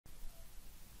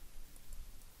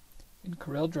In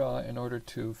CorelDRAW, in order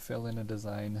to fill in a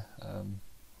design,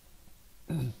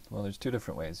 well, there's two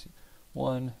different ways.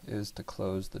 One is to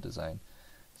close the design.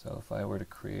 So if I were to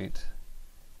create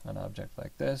an object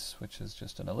like this, which is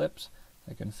just an ellipse,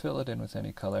 I can fill it in with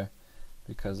any color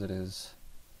because it is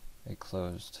a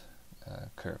closed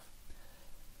curve.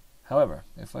 However,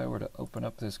 if I were to open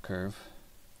up this curve,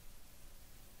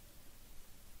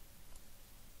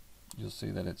 you'll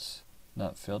see that it's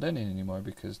not filled in anymore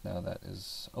because now that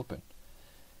is open.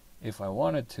 If I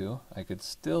wanted to, I could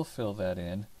still fill that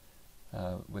in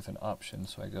with an option.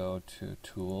 So I go to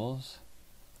Tools,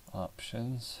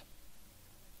 Options,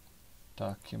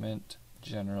 Document,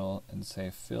 General, and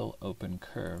say Fill Open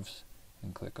Curves,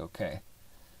 and click OK.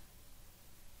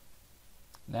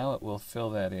 Now it will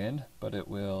fill that in, but it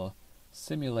will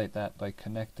simulate that by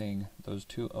connecting those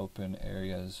two open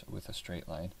areas with a straight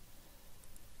line.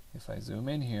 If I zoom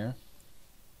in here,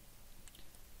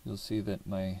 you'll see that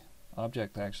my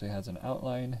object actually has an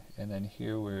outline, and then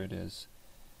here where it is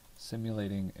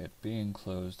simulating it being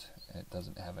closed, it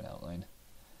doesn't have an outline.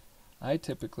 I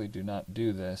typically do not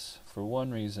do this for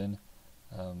one reason.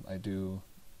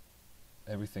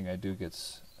 Everything I do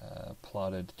gets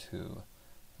plotted to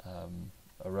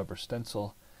a rubber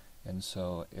stencil, and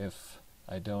so if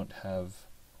I don't have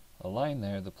a line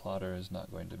there, the plotter is not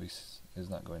going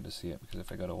to see it, because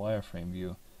if I go to wireframe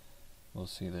view, we'll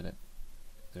see that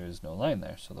there is no line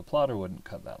there, so the plotter wouldn't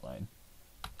cut that line.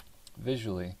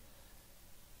 Visually,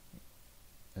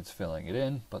 it's filling it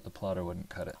in, but the plotter wouldn't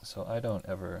cut it, so I don't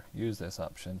ever use this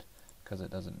option because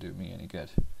it doesn't do me any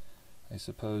good. I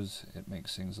suppose it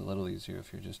makes things a little easier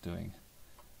if you're just doing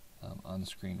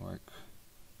on-screen work,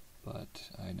 but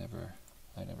I never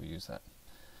use that.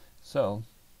 So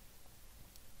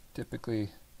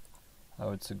typically I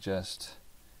would suggest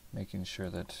making sure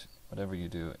that whatever you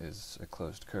do is a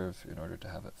closed curve in order to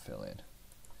have it fill in.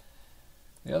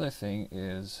 The other thing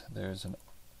is there's an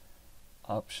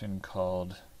option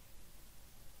called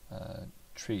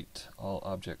Treat All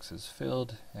Objects as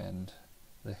Filled, and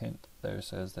the hint there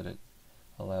says that it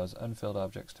allows unfilled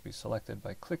objects to be selected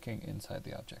by clicking inside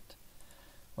the object.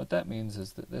 What that means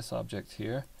is that this object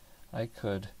here, I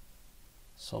could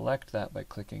select that by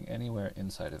clicking anywhere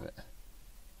inside of it,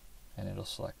 and it'll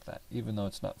select that, even though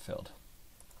it's not filled.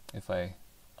 If I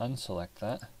unselect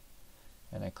that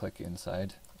and I click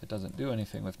inside, it doesn't do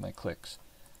anything with my clicks.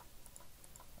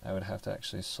 I would have to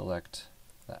actually select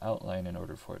the outline in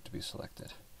order for it to be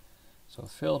selected. So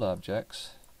filled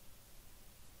objects,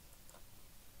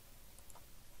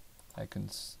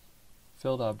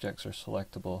 filled objects are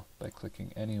selectable by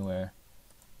clicking anywhere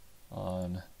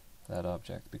on that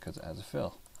object because it has a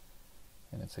fill,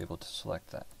 and it's able to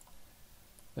select that.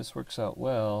 This works out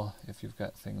well if you've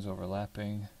got things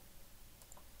overlapping.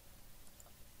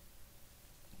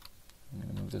 I'm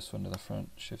going to move this one to the front,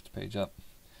 shift page up.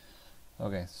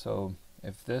 Okay, so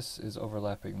if this is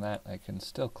overlapping that, I can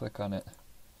still click on it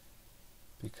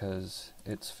because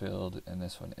it's filled and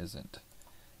this one isn't.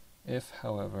 If,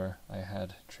 however, I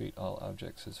had Treat All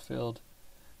Objects as Filled,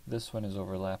 this one is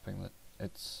overlapping,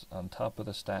 it's on top of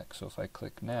the stack, so if I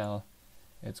click now,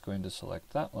 it's going to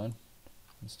select that one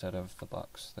instead of the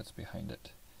box that's behind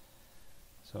it.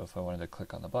 So if I wanted to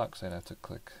click on the box, I'd have to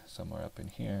click somewhere up in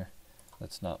here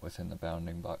that's not within the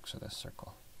bounding box of this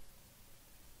circle.